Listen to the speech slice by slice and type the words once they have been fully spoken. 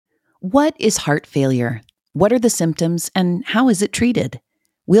What is heart failure? What are the symptoms and how is it treated?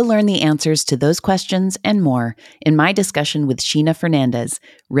 We'll learn the answers to those questions and more in my discussion with Sheena Fernandez,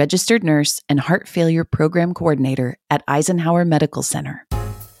 registered nurse and heart failure program coordinator at Eisenhower Medical Center.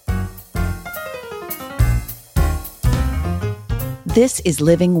 This is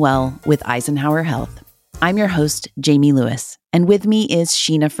Living Well with Eisenhower Health. I'm your host, Jamie Lewis, and with me is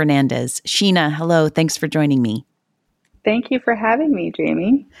Sheena Fernandez. Sheena, hello. Thanks for joining me. Thank you for having me,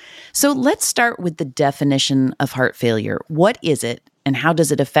 Jamie. So let's start with the definition of heart failure. What is it, and how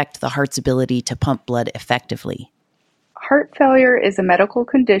does it affect the heart's ability to pump blood effectively? Heart failure is a medical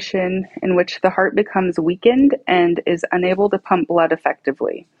condition in which the heart becomes weakened and is unable to pump blood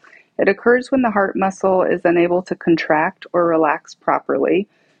effectively. It occurs when the heart muscle is unable to contract or relax properly,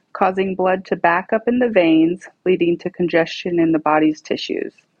 causing blood to back up in the veins, leading to congestion in the body's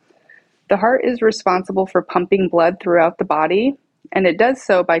tissues. The heart is responsible for pumping blood throughout the body, and it does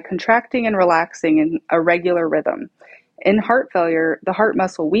so by contracting and relaxing in a regular rhythm. In heart failure, the heart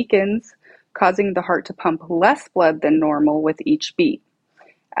muscle weakens, causing the heart to pump less blood than normal with each beat.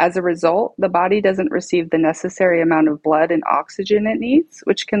 As a result, the body doesn't receive the necessary amount of blood and oxygen it needs,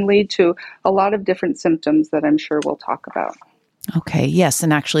 which can lead to a lot of different symptoms that I'm sure we'll talk about. Okay, yes,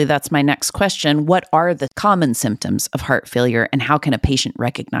 and actually that's my next question. What are the common symptoms of heart failure, and how can a patient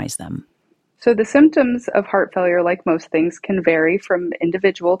recognize them? So the symptoms of heart failure, like most things, can vary from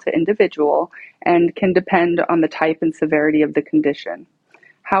individual to individual and can depend on the type and severity of the condition.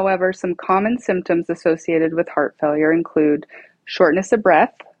 However, some common symptoms associated with heart failure include shortness of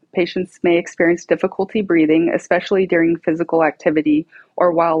breath. Patients may experience difficulty breathing, especially during physical activity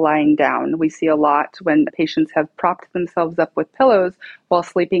or while lying down. We see a lot when patients have propped themselves up with pillows while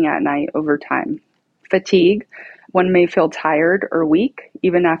sleeping at night over time. Fatigue. One may feel tired or weak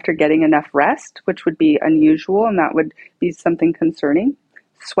even after getting enough rest, which would be unusual, and that would be something concerning.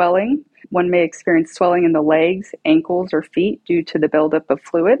 Swelling. One may experience swelling in the legs, ankles, or feet due to the buildup of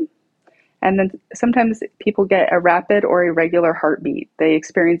fluid. And then sometimes people get a rapid or irregular heartbeat. They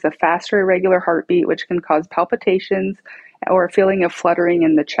experience a fast or irregular heartbeat, which can cause palpitations or a feeling of fluttering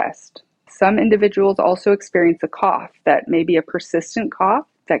in the chest. Some individuals also experience a cough that may be a persistent cough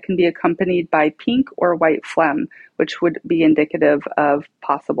that can be accompanied by pink or white phlegm, which would be indicative of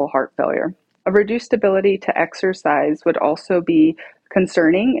possible heart failure. A reduced ability to exercise would also be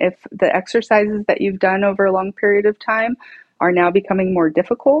concerning if the exercises that you've done over a long period of time are now becoming more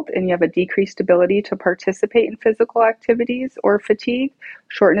difficult and you have a decreased ability to participate in physical activities or fatigue,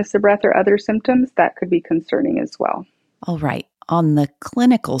 shortness of breath, or other symptoms, that could be concerning as well. All right. On the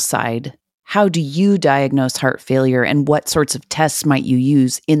clinical side, how do you diagnose heart failure, and what sorts of tests might you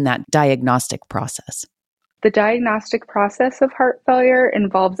use in that diagnostic process? The diagnostic process of heart failure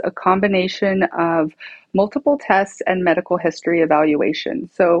involves a combination of multiple tests and medical history evaluation.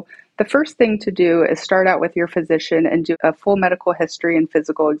 So the first thing to do is start out with your physician and do a full medical history and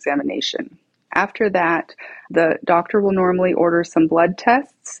physical examination. After that, the doctor will normally order some blood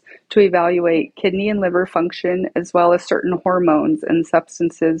tests to evaluate kidney and liver function, as well as certain hormones and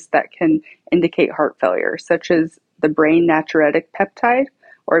substances that can indicate heart failure, such as the brain natriuretic peptide,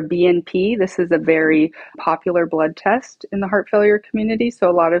 or BNP. This is a very popular blood test in the heart failure community, so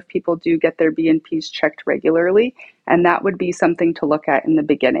a lot of people do get their BNPs checked regularly, and that would be something to look at in the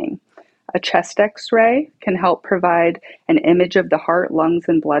beginning. A chest X-ray can help provide an image of the heart, lungs,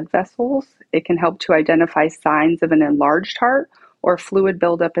 and blood vessels. It can help to identify signs of an enlarged heart or fluid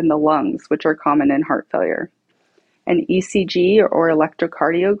buildup in the lungs, which are common in heart failure. An ECG, or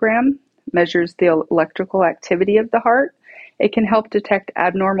electrocardiogram, measures the electrical activity of the heart. It can help detect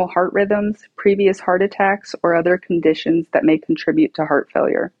abnormal heart rhythms, previous heart attacks, or other conditions that may contribute to heart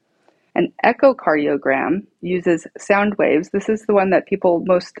failure. An echocardiogram uses sound waves. This is the one that people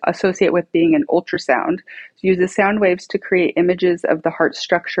most associate with being an ultrasound. It uses sound waves to create images of the heart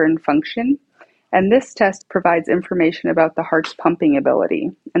structure and function. And this test provides information about the heart's pumping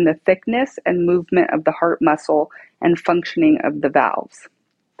ability and the thickness and movement of the heart muscle and functioning of the valves.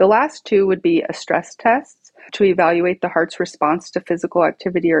 The last two would be a stress test to evaluate the heart's response to physical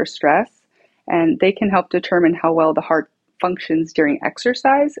activity or stress, and they can help determine how well the heart functions during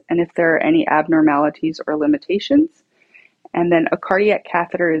exercise and if there are any abnormalities or limitations. And then a cardiac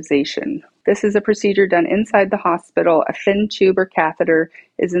catheterization. This is a procedure done inside the hospital. A thin tube or catheter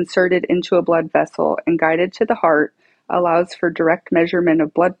is inserted into a blood vessel and guided to the heart, allows for direct measurement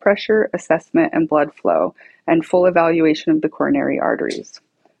of blood pressure, assessment, and blood flow, and full evaluation of the coronary arteries.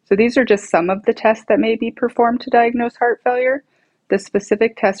 So these are just some of the tests that may be performed to diagnose heart failure. The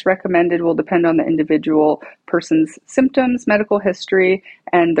specific tests recommended will depend on the individual person's symptoms, medical history,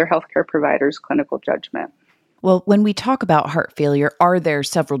 and their healthcare provider's clinical judgment. Well, when we talk about heart failure, are there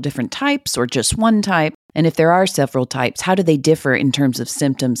several different types or just one type? And if there are several types, how do they differ in terms of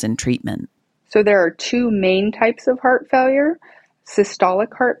symptoms and treatment? So there are two main types of heart failure: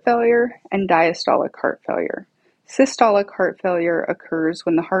 systolic heart failure and diastolic heart failure. Systolic heart failure occurs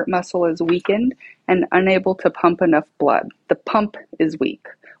when the heart muscle is weakened and unable to pump enough blood. The pump is weak.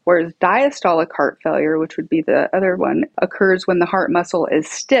 Whereas diastolic heart failure, which would be the other one, occurs when the heart muscle is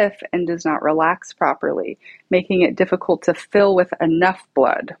stiff and does not relax properly, making it difficult to fill with enough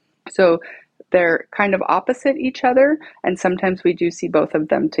blood. So they're kind of opposite each other, and sometimes we do see both of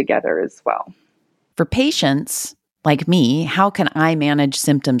them together as well. For patients like me, how can I manage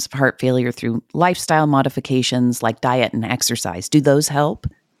symptoms of heart failure through lifestyle modifications like diet and exercise? Do those help?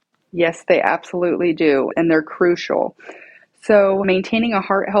 Yes, they absolutely do, and they're crucial. So maintaining a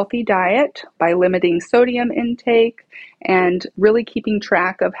heart-healthy diet by limiting sodium intake and really keeping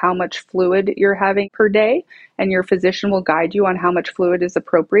track of how much fluid you're having per day, and your physician will guide you on how much fluid is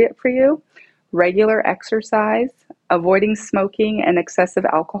appropriate for you. Regular exercise, avoiding smoking and excessive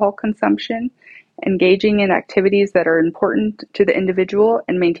alcohol consumption, engaging in activities that are important to the individual,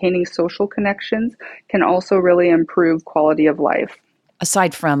 and maintaining social connections can also really improve quality of life.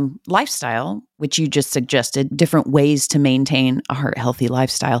 Aside from lifestyle, which you just suggested, different ways to maintain a heart-healthy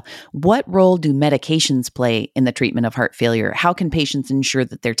lifestyle, what role do medications play in the treatment of heart failure? How can patients ensure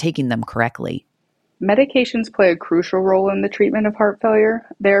that they're taking them correctly? Medications play a crucial role in the treatment of heart failure.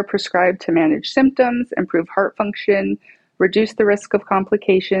 They are prescribed to manage symptoms, improve heart function, reduce the risk of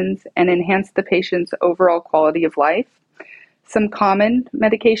complications, and enhance the patient's overall quality of life. Some common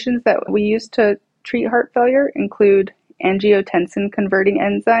medications that we use to treat heart failure include angiotensin converting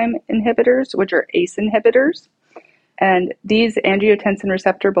enzyme inhibitors, which are ACE inhibitors. And these angiotensin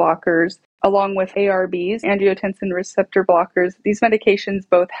receptor blockers, along with ARBs, angiotensin receptor blockers, these medications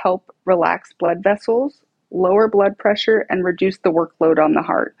both help relax blood vessels, lower blood pressure, and reduce the workload on the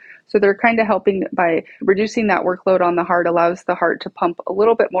heart. So they're kind of helping by reducing that workload on the heart, allows the heart to pump a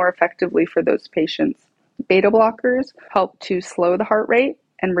little bit more effectively for those patients. Beta blockers help to slow the heart rate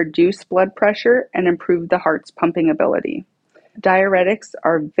and reduce blood pressure and improve the heart's pumping ability. Diuretics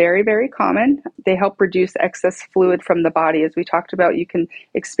are very, very common. They help reduce excess fluid from the body. As we talked about, you can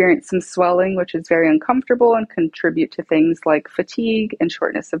experience some swelling, which is very uncomfortable and contribute to things like fatigue and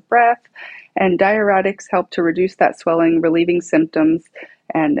shortness of breath. And diuretics help to reduce that swelling, relieving symptoms,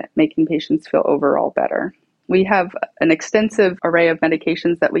 and making patients feel overall better. We have an extensive array of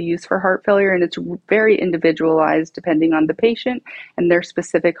medications that we use for heart failure, and it's very individualized depending on the patient and their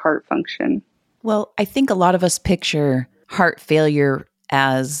specific heart function. Well, I think a lot of us picture heart failure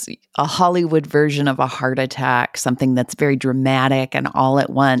as a Hollywood version of a heart attack, something that's very dramatic and all at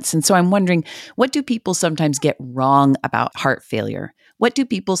once. And so I'm wondering, what do people sometimes get wrong about heart failure? What do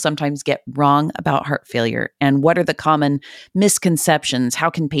people sometimes get wrong about heart failure? And what are the common misconceptions? How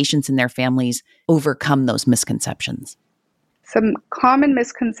can patients and their families overcome those misconceptions? Some common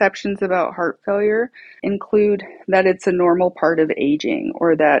misconceptions about heart failure include that it's a normal part of aging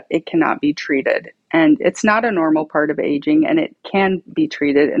or that it cannot be treated. And it's not a normal part of aging, and it can be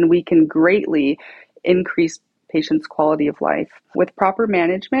treated, and we can greatly increase patients' quality of life. With proper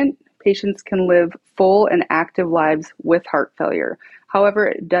management, patients can live full and active lives with heart failure. However,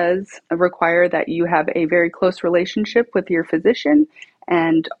 it does require that you have a very close relationship with your physician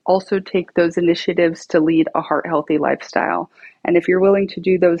and also take those initiatives to lead a heart-healthy lifestyle. And if you're willing to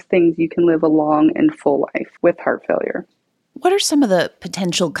do those things, you can live a long and full life with heart failure. What are some of the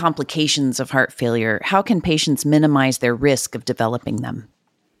potential complications of heart failure? How can patients minimize their risk of developing them?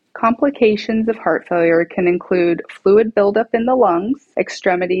 Complications of heart failure can include fluid buildup in the lungs,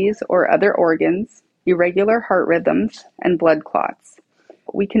 extremities, or other organs, irregular heart rhythms, and blood clots.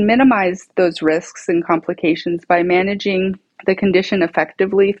 We can minimize those risks and complications by managing the condition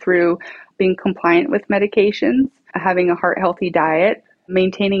effectively through being compliant with medications, having a heart-healthy diet,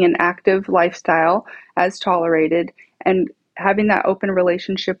 maintaining an active lifestyle as tolerated, and having that open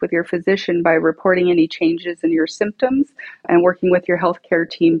relationship with your physician by reporting any changes in your symptoms and working with your healthcare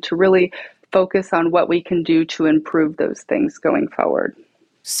team to really focus on what we can do to improve those things going forward.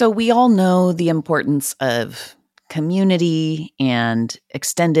 So we all know the importance of community and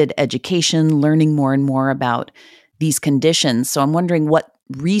extended education, learning more and more about these conditions. So I'm wondering what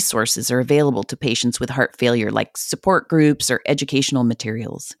resources are available to patients with heart failure, like support groups or educational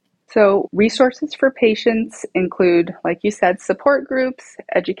materials. So resources for patients include, like you said, support groups,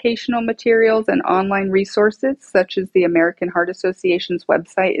 educational materials, and online resources such as the American Heart Association's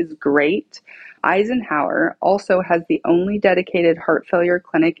website is great. Eisenhower also has the only dedicated heart failure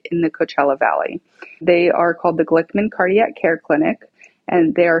clinic in the Coachella Valley. They are called the Glickman Cardiac Care Clinic,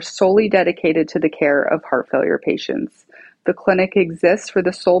 and they are solely dedicated to the care of heart failure patients. The clinic exists for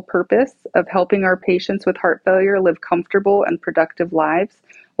the sole purpose of helping our patients with heart failure live comfortable and productive lives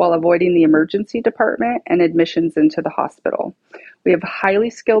while avoiding the emergency department and admissions into the hospital. We have highly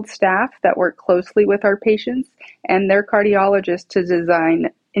skilled staff that work closely with our patients and their cardiologists to design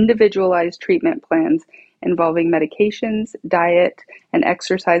individualized treatment plans involving medications, diet, and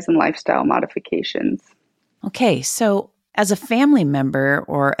exercise and lifestyle modifications. Okay, so as a family member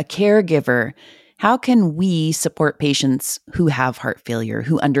or a caregiver, how can we support patients who have heart failure,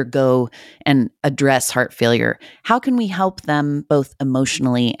 who undergo and address heart failure? How can we help them both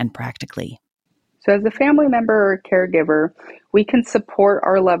emotionally and practically? So as a family member or caregiver, we can support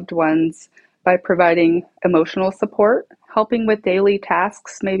our loved ones by providing emotional support, helping with daily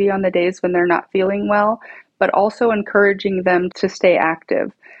tasks, maybe on the days when they're not feeling well, but also encouraging them to stay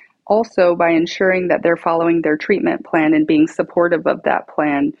active. Also by ensuring that they're following their treatment plan and being supportive of that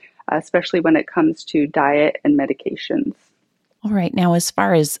plan, especially when it comes to diet and medications. All right. Now, as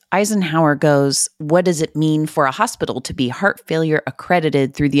far as Eisenhower goes, what does it mean for a hospital to be heart failure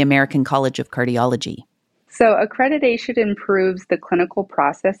accredited through the American College of Cardiology? So accreditation improves the clinical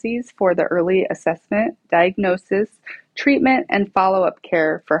processes for the early assessment, diagnosis, treatment, and follow-up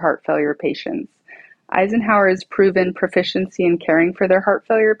care for heart failure patients. Eisenhower has proven proficiency in caring for their heart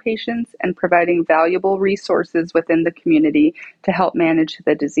failure patients and providing valuable resources within the community to help manage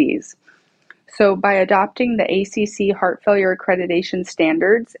the disease. So by adopting the ACC heart failure accreditation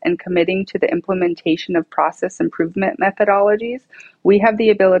standards and committing to the implementation of process improvement methodologies, we have the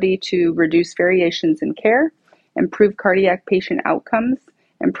ability to reduce variations in care, improve cardiac patient outcomes,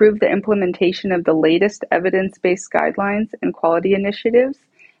 improve the implementation of the latest evidence-based guidelines and quality initiatives,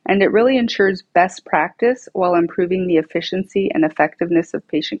 and it really ensures best practice while improving the efficiency and effectiveness of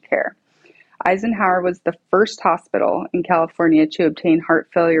patient care. Eisenhower was the first hospital in California to obtain heart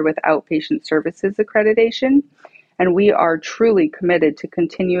failure with outpatient services accreditation, and we are truly committed to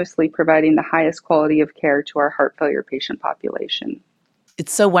continuously providing the highest quality of care to our heart failure patient population.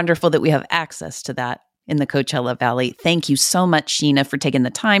 It's so wonderful that we have access to that in the Coachella Valley. Thank you so much, Sheena, for taking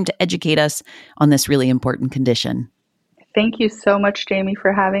the time to educate us on this really important condition. Thank you so much, Jamie,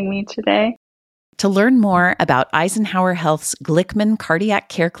 for having me today. To learn more about Eisenhower Health's Glickman Cardiac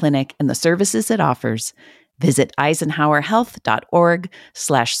Care Clinic and the services it offers, visit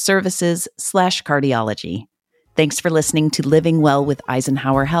eisenhowerhealth.org/services/cardiology. Thanks for listening to Living Well with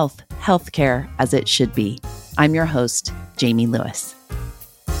Eisenhower Health, healthcare as it should be. I'm your host, Jamie Lewis.